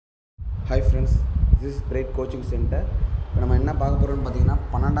Hi friends, this is bright coaching centre. இப்போ நம்ம என்ன பார்க்க போகிறோம்னு பார்த்தீங்கன்னா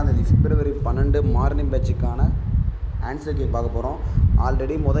 12 February 12 மார்னிங் பேட்சுக்கான ஆன்சர் கீ பார்க்க போகிறோம்.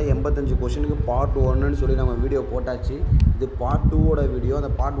 ஆல்ரெடி 85 கொஷனுக்கு பார்ட் 1ன்னு சொல்லி நம்ம வீடியோ போட்டாச்சு. இது பார்ட் 2வோட வீடியோ.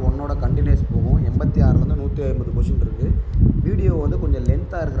 அந்த பார்ட் 1ஓட கண்டினியூஸ் போகும். 86லேருந்து 150 கொஷின் இருக்குது. வீடியோ கொஞ்சம்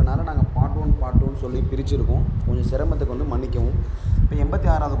லென்த்தாக இருக்கிறனால நாங்கள் பார்ட் 1 சொல்லி பிரிச்சுருக்கோம். கொஞ்சம் சிரமத்துக்கு மன்னிக்கவும். இப்போ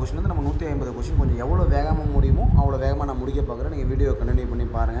 86வது கொஷின் நம்ம 150 கொஷின் கொஞ்சம் எவ்வளோ வேகமாக முடியுமோ அவ்வளோ வேகமாக நான் முடிக்க பார்க்குறேன். நீங்கள் வீடியோ கண்டினியூ பண்ணி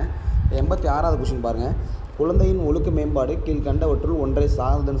பாருங்கள். 86வது கொஷின் பாருங்கள். குழந்தையின் ஒழுக்க மேம்பாடு கீழ்கண்டவற்றுள் ஒன்றை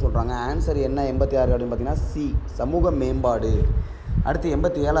சார்ந்ததுன்னு சொல்கிறாங்க. ஆன்சர் என்ன 86 அப்படின்னு பார்த்தீங்கன்னா சி, சமூக மேம்பாடு. அடுத்து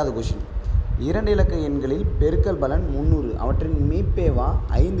 87வது கொஷின். 2 இலக்க எண்களில் பெருக்கல் பலன் 300, அவற்றின் மீப்பேவா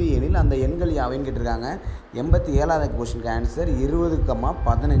 5 எனில் அந்த எண்கள் யாவைன்னு கேட்டிருக்காங்க. 87வது கொஷினுக்கு ஆன்சர்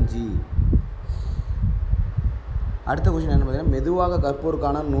 20,15. அடுத்த கொஷின் என்ன பார்த்தீங்கன்னா மெதுவாக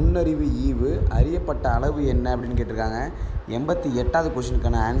கற்போருக்கான நுண்ணறிவு ஈவு அறியப்பட்ட அளவு என்ன அப்படின்னு கேட்டிருக்காங்க. 88வது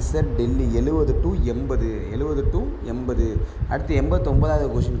கொஷினுக்கான ஆன்சர் டெல்லி 70 to 80. அடுத்து 89வது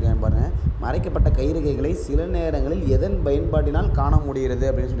கொஷினுக்கு பாருங்கள். மறைக்கப்பட்ட கைரேகைகளை சில நேரங்களில் எதன் பயன்பாட்டினால் காண முடிகிறது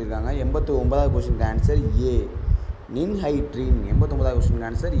அப்படின்னு சொல்லியிருக்காங்க. 89வது கொஷினுக்கு ஆன்சர் ஏ, நின்ஹைட்ரின். 89வது கொஷினுக்கு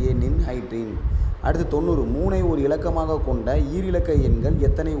ஆன்சர் ஏ, நின்ஹைட்ரின். அடுத்து 90. 3ஐ ஒரு இலக்கமாக கொண்ட ஈரிலக்க எண்கள்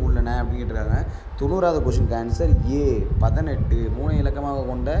எத்தனை உள்ளன அப்படின்னு கேட்டிருக்காங்க. 90வது கொஷினுக்கு ஆன்சர் ஏ, 18. 3ஐ இலக்கமாக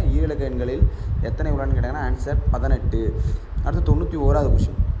கொண்ட ஈரிலக்க எண்களில் எத்தனை உள்ளனன்னு கேட்டாங்கன்னா ஆன்சர் 18. அடுத்து 91வது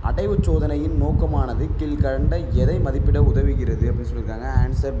கொஷின். அடைவு சோதனையின் நோக்கமானது கீழ்கண்ட எதை மதிப்பிட உதவுகிறது அப்படின்னு சொல்லியிருக்காங்க.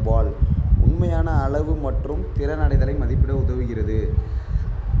 ஆன்சர் பால். உண்மையான அளவு மற்றும் திறனடைதலை மதிப்பிட உதவுகிறது.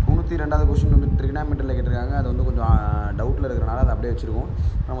 92வது கொஷின் ட்ரிகனாமெட்ரியில் கேட்டிருக்காங்க. அது கொஞ்சம் டவுட்டில் இருக்கிறனால அதை அப்படியே வச்சுருக்கோம்.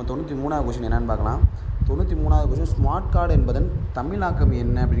 நம்ம 93வது கொஷின் என்னென்னு பார்க்கலாம். 93வது கொஷின் ஸ்மார்ட் கார்டு என்பதன் தமிழாக்கம்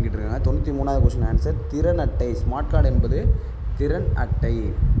என்ன அப்படின்னு கேட்டிருக்காங்க. 93வது கொஷின் ஆன்சர் திறன் அட்டை. ஸ்மார்ட் கார்டு என்பது திறன் அட்டை.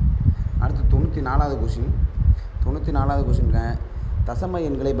 அடுத்து 94வது கொஷின். 94வது கொஷினுக்கு தசம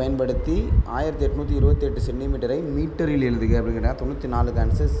எண்களை பயன்படுத்தி 1828 சென்டிமீட்டரை மீட்டரில் எழுதுக அப்படின்னு கேட்டால் 94க்கு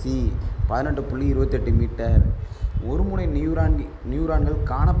ஆன்சர் சி, 18.28 மீட்டர். ஒருமுனை நியூரான்கள்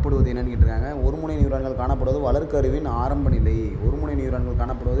காணப்படுவது என்னன்னு கேட்டிருக்காங்க. ஒருமுனை நியூரான்கள் காணப்படுவது வளர்க்கருவின் ஆரம்ப நிலை. ஒருமுனை நியூரான்கள்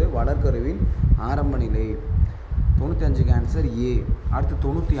காணப்படுவது வளர்க்கருவின் ஆரம்ப நிலை. 95க்கு ஆன்சர் ஏ. அடுத்து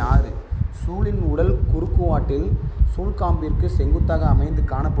 96. சூழின் உடல் குறுக்குவாட்டில் சூழ்காம்பிற்கு செங்குத்தாக அமைந்து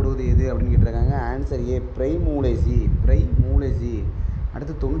காணப்படுவது எது அப்படின்னு கேட்டிருக்காங்க. Answer A, பிரைமூலேசி.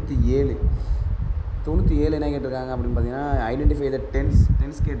 அடுத்து 97. 97 என்ன கேட்டிருக்காங்க அப்படின்னு பார்த்தீங்கன்னா ஐடென்டிஃபை த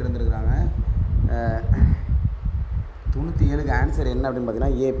டென்ஸ் கேட்டிருந்துருக்குறாங்க. 97க்கு ஆன்சர் என்ன அப்படின்னு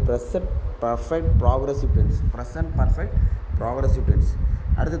பார்த்தீங்கன்னா ஏ, ப்ரெசன்ட் பர்ஃபெக்ட் ப்ராக்ரஸிவ் டென்ஸ்.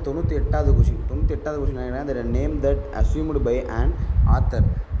 அடுத்து 98வது கொஷின். 98வது கொஷின் என்ன, the name that அஸ்யூம்டு by an author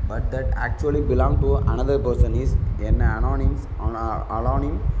but that actually belong to another person is என்ன.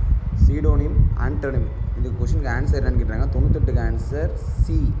 அலானிம், சீடோனிம், ஆண்டோனிம். இந்த கொஷினுக்கு ஆன்சர் என்னன்னு கேட்டாங்க. 98க்கு ஆன்சர்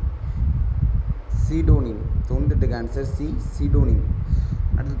சி, சீடோனிம். 98க்கு answer C, சீடோனிம்.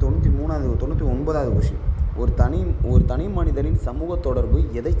 அடுத்து 99வது கொஷின். ஒரு தனி மனிதனின் சமூக தொடர்பு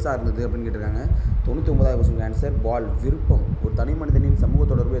எதை சார்ந்தது அப்படின்னு கேட்டிருக்காங்க. 99வது கொஸ்டின் ஆன்சர் பால், விருப்பம். ஒரு தனி மனிதனின் சமூக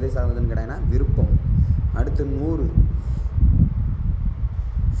தொடர்பு எதை சார்ந்ததுன்னு கேட்டாங்கன்னா விருப்பம். அடுத்து 100.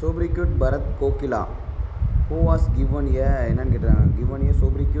 சோப்ரிக்யூட் Bharat Kokila who was given ஏ என்னன்னு கேட்டிருக்காங்க. கிவன் ஏ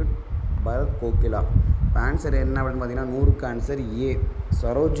சோப்ரிக்யூட் பரத் கோகிலா. இப்போ ஆன்சர் என்ன அப்படின்னு பார்த்தீங்கன்னா 100க்கு ஆன்சர் ஏ,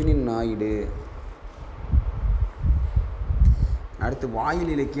 சரோஜினி நாயுடு. அடுத்து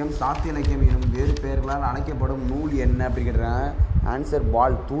வாயில் இலக்கியம் சாத்திய இலக்கியம் எனும் வேறு பெயர்களால் அழைக்கப்படும் நூல் என்ன அப்படின்னு கேட்டிருக்காங்க. ஆன்சர்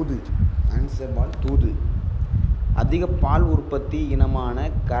பால், தூது. அதிக பால் உற்பத்தி இனமான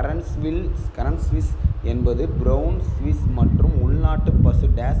கரன்ஸ்விஸ் என்பது பிரவுன் ஸ்விஸ் மற்றும் உள்நாட்டு பசு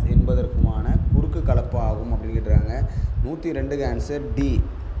டேஸ் என்பதற்குமான குறுக்கு கலப்பு ஆகும் அப்படின்னு கேட்டிருக்காங்க. 102க்கு ஆன்சர் டி,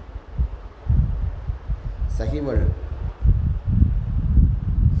 சஹிவல்.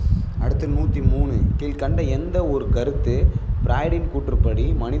 அடுத்து 103. கீழ்கண்ட எந்த ஒரு கருத்து பிராய்டின் கூற்றுப்படி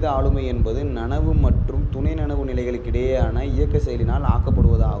மனித ஆளுமை என்பது நனவு மற்றும் துணை நனவு நிலைகளுக்கிடையேயான இயக்க செயலினால்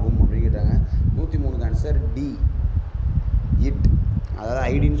ஆக்கப்படுவதாகும் அப்படின்னு கேட்டாங்க. 103க்கு ஆன்சர் டி, இட், அதாவது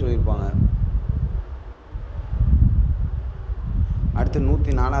ஐடின்னு சொல்லியிருப்பாங்க. அடுத்து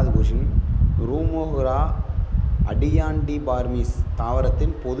 104வது கொஷின். ரூமோஹரா அடியாண்டிபார்மிஸ்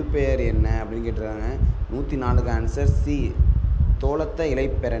தாவரத்தின் பொதுப்பெயர் என்ன அப்படின்னு கேட்டிருக்காங்க. 104க்கு ஆன்சர் சி, தோளத்த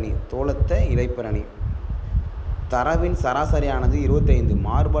இலைப்பெரணி. தரவின் சராசரியானது 25,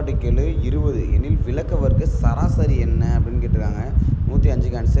 மாறுபாட்டுக்கெழு 20 எனில் விளக்க வர்க்க சராசரி என்ன அப்படின்னு கேட்டிருக்காங்க.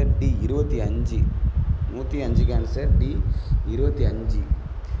 105க்கு ஆன்சர் டி, 25. 105க்கு answer D, 25.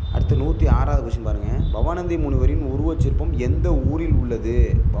 அடுத்து 106வது கொஸ்டின் பாருங்கள். பவானந்தி முனிவரின் உருவச்சிற்பம் எந்த ஊரில் உள்ளது?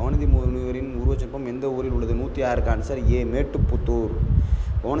 106க்கு ஆன்சர் ஏ, மேட்டுப்புத்தூர்.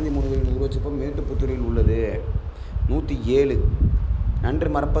 பவானந்தி முனிவரின் உருவச்சிற்பம் மேட்டுப்புத்தூரில் உள்ளது. 107. நன்று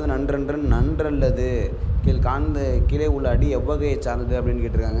மறப்பது நன்றன்று நன்றல்லது. கீழே உள்ள அடி எவ்வகையை சார்ந்தது அப்படின்னு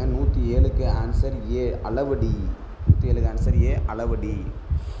கேட்டிருக்காங்க. 107க்கு answer A அளவடி. 107க்கு answer A அளவடி.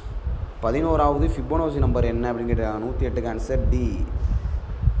 11வது ஃபிபோனோசி number என்ன அப்படின்னு கேட்டிருக்காங்க. 108க்கு ஆன்சர் டி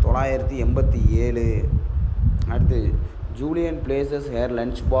 987. அடுத்து Julian places hair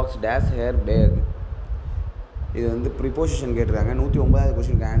lunch box dash hair pack. இது வந்து ப்ரிப்போசிஷன் கேட்டிருக்காங்க. 109வது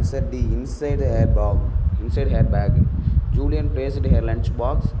கொஸ்டினுக்கு answer D inside hair pack. Julian placed hair lunch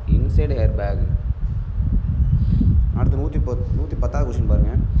box inside hair pack. அடுத்து 110வது கொஸ்டின்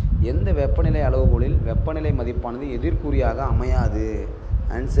பாருங்கள். எந்த வெப்பநிலை அளவுகோலில் வெப்பநிலை மதிப்பானது எதிர்குறியாக அமையாது?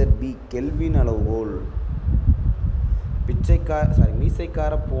 ஆன்சர் பி கெல்வின் அளவுகோல்.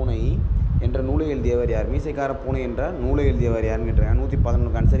 மீசைக்கார பூனை என்ற நூலை எழுதியவர் யார்? மீசைக்கார பூனை என்ற நூலை எழுதியவர் யாருன்னு கேட்டிருக்காங்க.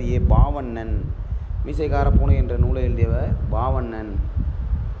 111க்கு ஆன்சர் ஏ பாவண்ணன். மீசைக்கார பூனை என்ற நூலை எழுதியவர் பாவண்ணன்.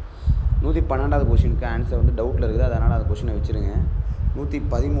 112வது கொஸ்டினுக்கு ஆன்சர் வந்து டவுட்டில் இருக்குது, அதனால் அந்த கொஸ்டினை வச்சுருங்க.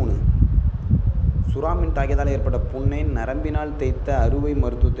 113 சுறாமின் தாக்கியதால் ஏற்பட்ட புண்ணை நரம்பினால் தேய்த்த அறுவை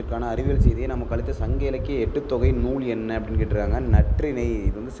மருத்துவத்திற்கான அறிவியல் செய்தியை நமக்கு அளித்த சங்க இலக்கிய 8 தொகை நூல் என்ன அப்படின்னு கேட்டிருக்காங்க. நற்றிணை.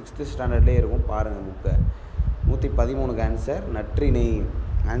 இது வந்து 6th ஸ்டாண்டர்ட்லேயே இருக்கும், பாருங்கள் புக்கை. 113க்கு answer Natrinai.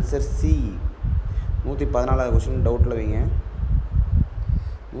 Answer C. 114வது question டவுட்டில் வைங்க.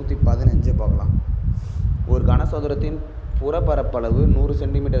 115 பார்க்கலாம். ஒரு கனசதுரத்தின் புறப்பரப்பளவு 100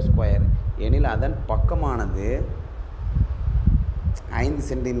 சென்டிமீட்டர் ஸ்கொயர் எனில் அதன் பக்கமானது 5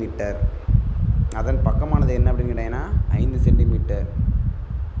 சென்டிமீட்டர். அதன் பக்கமானது என்ன அப்படின்னு கேட்டிங்கன்னா 5 சென்டிமீட்டர்.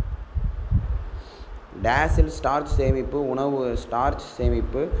 டேஸில் ஸ்டார்ச்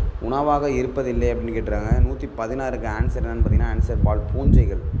சேமிப்பு உணவாக இருப்பதில்லை அப்படின்னு கேட்டுறாங்க. 116க்கு ஆன்சர் என்னன்னு பார்த்தீங்கன்னா ஆன்சர் பால்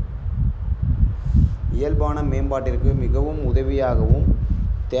பூஞ்சைகள். இயல்பான மேம்பாட்டிற்கு மிகவும் உதவியாகவும்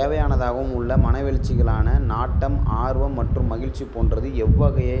தேவையானதாகவும் உள்ள மனவெழுச்சிகளான நாட்டம், ஆர்வம் மற்றும் மகிழ்ச்சி போன்றது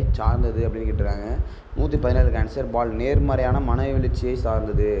எவ்வகையை சார்ந்தது அப்படின்னு கேட்டுருக்காங்க. 117க்கு ஆன்சர் பால் நேர்மறையான மனவெழுச்சியை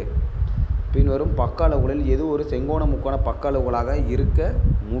சார்ந்தது. பின்வரும் பக்க அளவுகளில் எது ஒரு செங்கோண முக்கோண பக்க அளவுகளாக இருக்க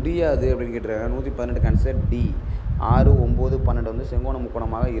முடியாது அப்படின்னு கேட்டிருக்காங்க. 118க்கு ஆன்சர் டி 6, 9, 12 வந்து செங்கோண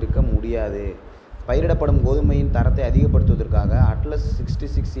முக்கோணமாக இருக்க முடியாது. பயிரிடப்படும் கோதுமையின் தரத்தை அதிகப்படுத்துவதற்காக அட்லஸ்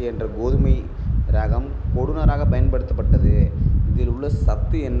 66 என்ற கோதுமை ரகம் கொடுனராக பயன்படுத்தப்பட்டது. இதில் உள்ள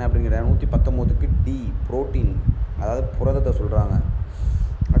சத்து என்ன அப்படிங்கிற 119க்கு டி புரோட்டீன், அதாவது புரதத்தை சொல்கிறாங்க.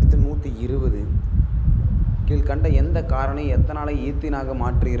 அடுத்து 120 கீழ்கண்ட எந்த காரணி எத்தனாலை ஈத்தீனாக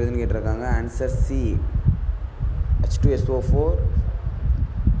மாற்றுகிறதுன்னு கேட்டிருக்காங்க. Answer C H2SO4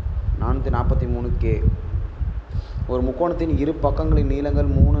 443K. ஒரு முக்கோணத்தின் இரு பக்கங்களின் நீளங்கள்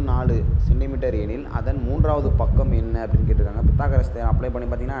 3, 4 சென்டிமீட்டர் எனில் அதன் 3வது பக்கம் என்ன அப்படின்னு கேட்டிருக்காங்க. பித்தாகரஸ் தேற்றம் அப்ளை பண்ணி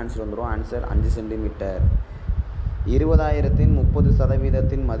பார்த்தீங்கன்னா ஆன்சர் வந்துடும். Answer 5 centimetre. 20,000த்தின்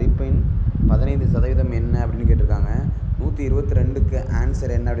 30% மதிப்பின் 15% என்ன அப்படின்னு கேட்டிருக்காங்க. 122க்கு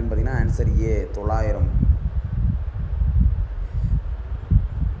ஆன்சர் என்ன அப்படின்னு பார்த்தீங்கன்னா answer A 900.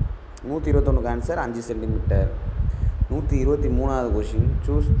 121க்கு answer 5 centimetre. 123வது question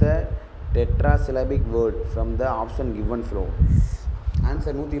choose the டெட்ராசிலபிக் word from the option given flow.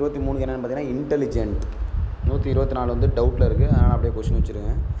 Answer 123க்கு என்னென்னு பார்த்தீங்கன்னா இன்டெலிஜென்ட். 124 வந்து டவுட்டில் இருக்குது, அதனால் அப்படியே கொஷின்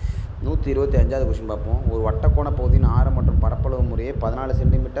வச்சுருங்க. 125வது கொஷின் பார்ப்போம். ஒரு வட்டக்கோண பகுதியின் ஆரம் மற்றும் பரப்பளவு முறையே 14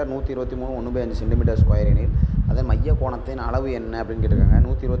 சென்டிமீட்டர், 123 1/5 சென்டிமீட்டர் ஸ்கொயர் எனில் அதன் மைய கோணத்தின் அளவு என்ன அப்படின்னு கேட்டிருக்காங்க.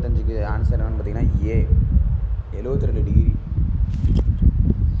 125க்கு ஆன்சர் என்னென்னு பார்த்தீங்கன்னா ஏ 72 டிகிரி.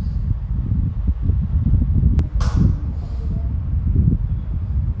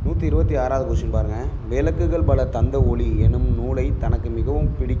 126வது கொஸ்டின் பாருங்கள். விளக்குகள் பல தந்த ஒளி எனும் நூலை தனக்கு மிகவும்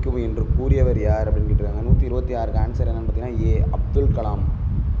பிடிக்கும் என்று கூறியவர் யார் அப்படின்னு கேட்டிருக்காங்க. 126க்கு ஆன்சர் என்னென்னு பார்த்தீங்கன்னா ஏ அப்துல் கலாம்.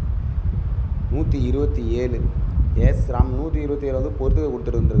 127 எஸ் ராம். 127 வந்து பொறுத்துக்க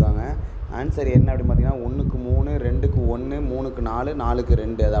கொடுத்துட்டு வந்துருக்காங்க. ஆன்சர் என்ன அப்படின்னு பார்த்தீங்கன்னா 1க்கு 3, 2க்கு 1, 3க்கு 4, 4க்கு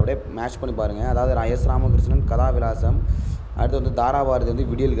 2. அதை அப்படியே மேட்ச் பண்ணி பாருங்கள். அதாவது எஸ் ராமகிருஷ்ணன் கதாவிலாசம், அடுத்து வந்து தாராபாரதி வந்து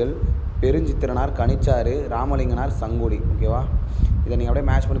விடியல்கள், பெருஞ்சித்திரனார் கனிச்சாறு, ராமலிங்கனார் சங்கொலி. ஓகேவா, இதை நீங்கள் அப்படியே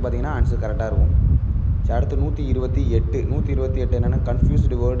மேட்ச் பண்ணி பார்த்தீங்கன்னா ஆன்சர் கரெக்டாக இருக்கும். சரி, அடுத்து 128 என்னென்னா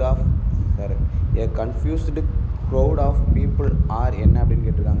confused crowd of people are என்ன அப்படின்னு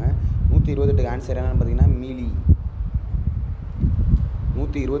கேட்டிருக்காங்க. 128க்கு ஆன்சர் என்னென்னு பார்த்தீங்கன்னா மீலி.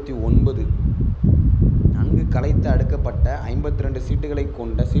 129 நன்கு கலைத்து அடுக்கப்பட்ட 52 சீட்டுகளை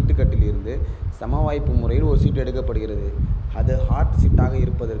கொண்ட சீட்டுக்கட்டிலிருந்து சமவாய்ப்பு முறையில் ஒரு சீட்டு எடுக்கப்படுகிறது. அது ஹார்ட் சீட்டாக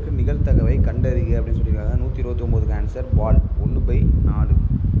இருப்பதற்கு நிகழ்த்தகவை கண்டறிக அப்படின்னு சொல்லியிருக்காங்க. 129க்கு ஆன்சர் பால் 1/4.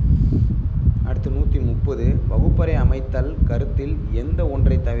 அடுத்து 130 வகுப்பறை அமைத்தல் கருத்தில் எந்த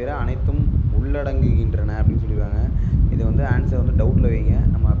ஒன்றை தவிர அனைத்தும் உள்ளடங்குகின்றன அப்படின்னு சொல்லியிருக்காங்க. இது வந்து ஆன்சர் வந்து டவுட்டில் வைங்க,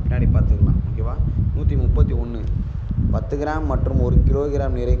 நம்ம பின்னாடி பார்த்துக்கலாம். ஓகேவா. 131 10 கிராம் மற்றும் 1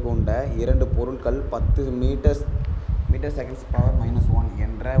 கிலோகிராம் நிறை கொண்ட 2 பொருட்கள் 10 மீட்டர் மீட்டர் செகண்ட்ஸ் பவர் -1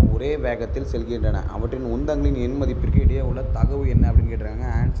 என்ற ஒரே வேகத்தில் செல்கின்றன. அவற்றின் உந்தங்களின் எண் மதிப்பிற்கு இடையே உள்ள தகவு என்ன அப்படின்னு கேட்டிருக்காங்க.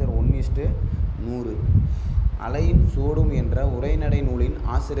 ஆன்சர் 1:100. அலையும் சுவடும் என்ற உரைநடை நூலின்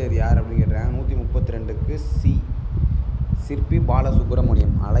ஆசிரியர் யார் அப்படின்னு கேட்டிருக்காங்க. 132க்கு சி, சிற்பி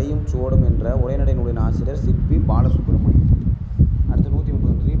பாலசுப்ரமணியம். அலையும் சுவடும் என்ற உரைநடை நூலின் ஆசிரியர் சிற்பி பாலசுப்ரமணியம். அடுத்து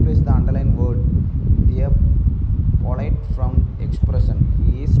 130. Replace the underline word with a polite from expression he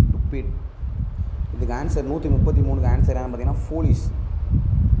is stupid. இதுக்கு ஆன்சர் 133க்கு ஆன்சர் என்னன்னு பார்த்தீங்கன்னா ஃபூலிஷ்.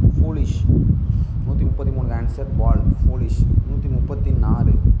 133க்கு ஆன்சர் பால், ஃபூலிஷ்.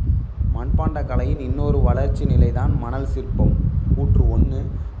 134. மண்பாண்ட கலையின் இன்னொரு வளர்ச்சி நிலை தான் மணல் சிற்பம். கூற்று 1.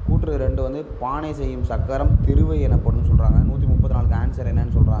 கூற்று 2 வந்து பானை செய்யும் சக்கரம் திருவை எனப்படும் சொல்கிறாங்க. 134க்கு ஆன்சர்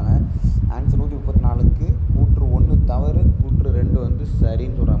என்னன்னு சொல்கிறாங்க. ஆன்சர் 134க்கு கூற்று 1 தவறு, கூற்று 2 வந்து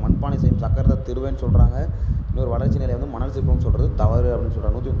சரின்னு சொல்கிறாங்க. மண்பானை செய்யும் சக்கரத்தை திருவைன்னு சொல்கிறாங்க. இன்னொரு வளர்ச்சி நிலை வந்து மணல் சிற்பம்னு சொல்கிறது தவறு அப்படின்னு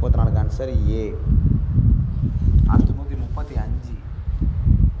சொல்கிறாங்க. 134க்கு ஆன்சர் ஏ. அடுத்து 135.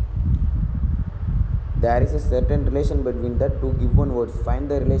 There is a certain relation between the two given words. Find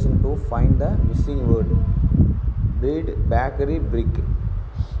the relation to find the missing word. Bread, bakery, brick.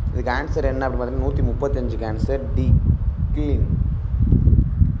 இதுக்கு ஆன்சர் என்ன அப்படின்னு பார்த்தீங்கன்னா 135க்கு answer D, clean.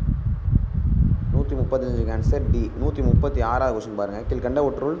 135க்கு answer D. 136வது question பாருங்கள்.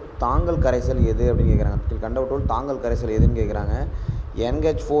 கீழ்கண்டவற்றுள் தாங்கல் கரைசல் எது அப்படின்னு கேட்குறாங்க. கீழ்கண்டவற்றுள் தாங்கல் கரைசல் எதுன்னு கேட்குறாங்க.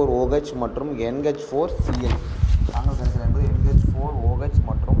 NH4OH மற்றும் NH4Cl. தாங்கல் கரைசல் என்பது NH4OH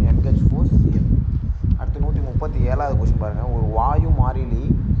மற்றும் NH4Cl. அடுத்து 137வது கொஸ்டின் பாருங்கள். ஒரு வாயு மாறிலி,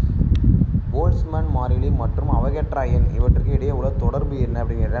 போல்ட்ஸ்மேன் மாறிலி மற்றும் அவகேட்ரா எண் இவற்றுக்கு இடையே உள்ள தொடர்பு என்ன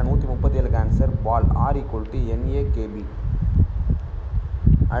அப்படின்னு கேட்டால் 137க்கு ஆன்சர் பால், R = NaKb.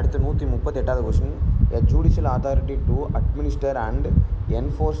 அடுத்து 138வது question. A judicial authority to administer and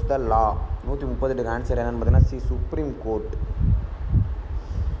enforce the law. 138க்கு answer என்னன்னு பார்த்தீங்கன்னா சி, சுப்ரீம் கோர்ட்.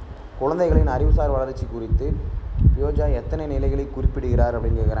 குழந்தைகளின் அறிவுசார் வளர்ச்சி குறித்து பியோஜா எத்தனை நிலைகளை குறிப்பிடுகிறார்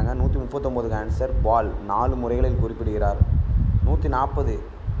அப்படின்னு கேட்குறாங்க. 139க்கு ஆன்சர் பால், 4 முறைகளில் குறிப்பிடுகிறார். 140.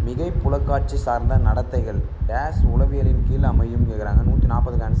 மிகை புலக்காட்சி சார்ந்த நடத்தைகள் டேஸ் உளவியலின் கீழ் அமையும் கேட்குறாங்க.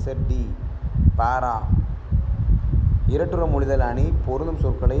 140க்கு ஆன்சர் டி, பாரா. இரட்டுற மொழிதல் அணி பொருந்தும்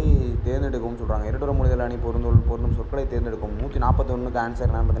சொற்களை தேர்ந்தெடுக்கும் சொல்கிறாங்க. இரட்டுற மொழிதல் அணி பொருந்தும் சொற்களை தேர்ந்தெடுக்கும். 141க்கு ஆன்சர்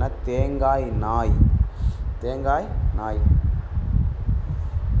என்னன்னு பார்த்தீங்கன்னா தேங்காய் நாய். தேங்காய் நாய்,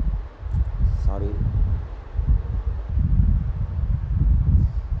 சாரி.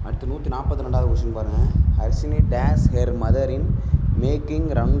 அடுத்து 142வது கொஸ்டின் பாருங்கள். Harshini days her mother in making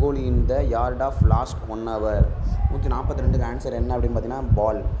rangoli in the yard of last 1 hour. 142க்கு answer என்ன அப்படின்னு பார்த்தீங்கன்னா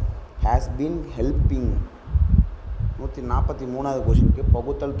பால், ஹேஸ் பீன் ஹெல்பிங். 143வது கொஸ்டினுக்கு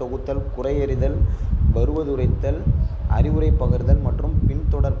பகுத்தல், தொகுத்தல், குறையறிதல், வருவதுரைத்தல், அறிவுரை பகிர்தல் மற்றும்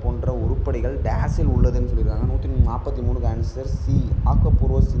பின்தொடர் போன்ற உருப்படிகள் டேஸில் உள்ளதுன்னு சொல்லியிருக்காங்க. 143க்கு ஆன்சர் சி,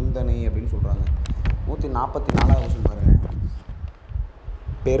 ஆக்கப்பூர்வ சிந்தனை அப்படின்னு சொல்கிறாங்க. 144வது கொஸ்டின் பாருங்கள்.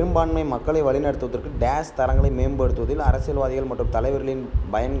 பெரும்பான்மை மக்களை வழிநடத்துவதற்கு டேஸ் தரங்களை மேம்படுத்துவதில் அரசியல்வாதிகள் மற்றும் தலைவர்களின்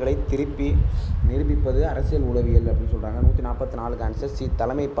பயன்களை திருப்பி நிரூபிப்பது அரசியல் உளவியல் அப்படின்னு சொல்கிறாங்க. 144க்கு ஆன்சர் சி,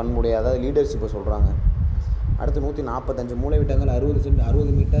 தலைமை பண்புடைய, அதாவது லீடர்ஷிப்பை சொல்கிறாங்க. அடுத்து 145. மூலைவிட்டங்கள்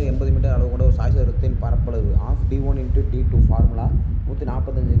 60 மீட்டர் 80 மீட்டர் அளவு கொண்ட ஒரு சாய்சரத்தின் பரப்பளவு of D1 × D2 formula.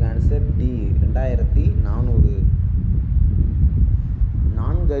 145க்கு answer D, 2400.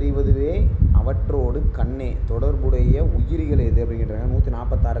 நான்கறிவதுவே அவற்றோடு கண்ணே தொடர்புடைய உயிரிகள் எது அப்படின்னு கேட்டாங்க.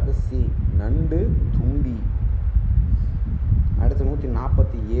 146க்கு சி, நண்டு, தும்பி. அடுத்து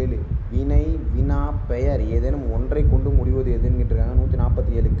 147. வினை, வினா, பெயர் ஏதேனும் ஒன்றை கொண்டு முடிவது எதுன்னு கேட்டிருக்காங்க.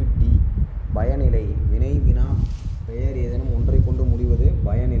 147க்கு டி, பயனிலை. வினை, வினா, பெயர் ஏதேனும் ஒன்றை கொண்டு முடிவது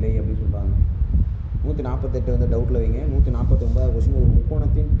பயனிலை அப்படின்னு சொல்கிறாங்க. 148 வந்து டவுட்டில் வைங்க. 149வது கொஸ்டின். ஒரு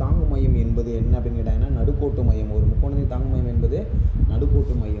முக்கோணத்தின் தாங்கு மையம் என்பது என்ன அப்படின்னு கேட்டாங்கன்னா நடுக்கோட்டு மையம். ஒரு முக்கோணத்தின் தாங்கு மையம் என்பது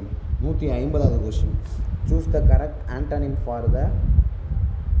நடுக்கோட்டு மையம். 150வது question. Choose the correct antonym for the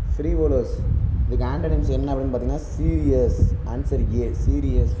ஃப்ரீவோலஸ். இதுக்கு ஆண்டனிம்ஸ் என்ன அப்படின்னு பார்த்தீங்கன்னா serious. Answer A,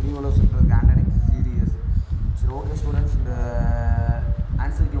 serious. ஃப்ரீவோலஸ்ன்றதுக்கு antonym serious. சரி, ஓகே ஸ்டூடெண்ட்ஸ், இந்த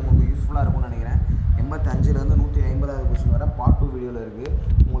ஆன்சருக்கு உங்களுக்கு யூஸ்ஃபுல்லாக இருக்கும்னு நினைக்கிறேன். 85லேருந்து 150வது கொஸ்டின் வர பார்ட் 2 வீடியோவில் இருக்குது.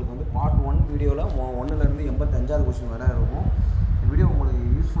 உங்களுக்கு வந்து பார்ட் 1 வீடியோவில் 1லேருந்து 85வது கொஸ்டின் வர இருக்கும். இந்த வீடியோ உங்களுக்கு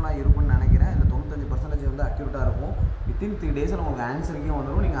யூஸ்ஃபுல்லாக இருக்கும்னு நினைக்கிறேன். இந்த 95% வந்து அக்யூரேட்டாக இருக்கும். வித்தின் 3 டேஸில் உங்களுக்கு ஆன்சருக்கே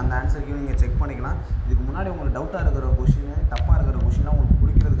வந்துடும். நீங்கள் அந்த ஆன்சருக்கையும் நீங்கள் செக் பண்ணிக்கலாம். இதுக்கு முன்னாடி உங்களுக்கு டவுட்டாக இருக்கிற கொஸ்டின், தப்பாக இருக்கிற கொஸ்டினாக உங்களுக்கு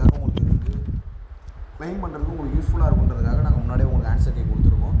குறிக்கிறதுக்காக உங்களுக்கு இருக்குது க்ளைம் பண்ணுறதுக்கு உங்களுக்கு யூஸ்ஃபுல்லாக இருக்குன்றதுக்காக நாங்கள் முன்னாடியே உங்களுக்கு ஆன்சருக்கே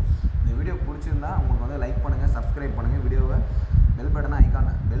கொடுத்துருக்கோம். இந்த வீடியோ பிடிச்சிருந்தா உங்களுக்கு வந்து லைக் பண்ணுங்கள், சப்ஸ்கிரைப் பண்ணுங்கள், வீடியோவை பெல்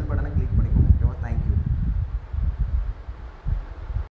பட்டனை கிளிக் பண்ணி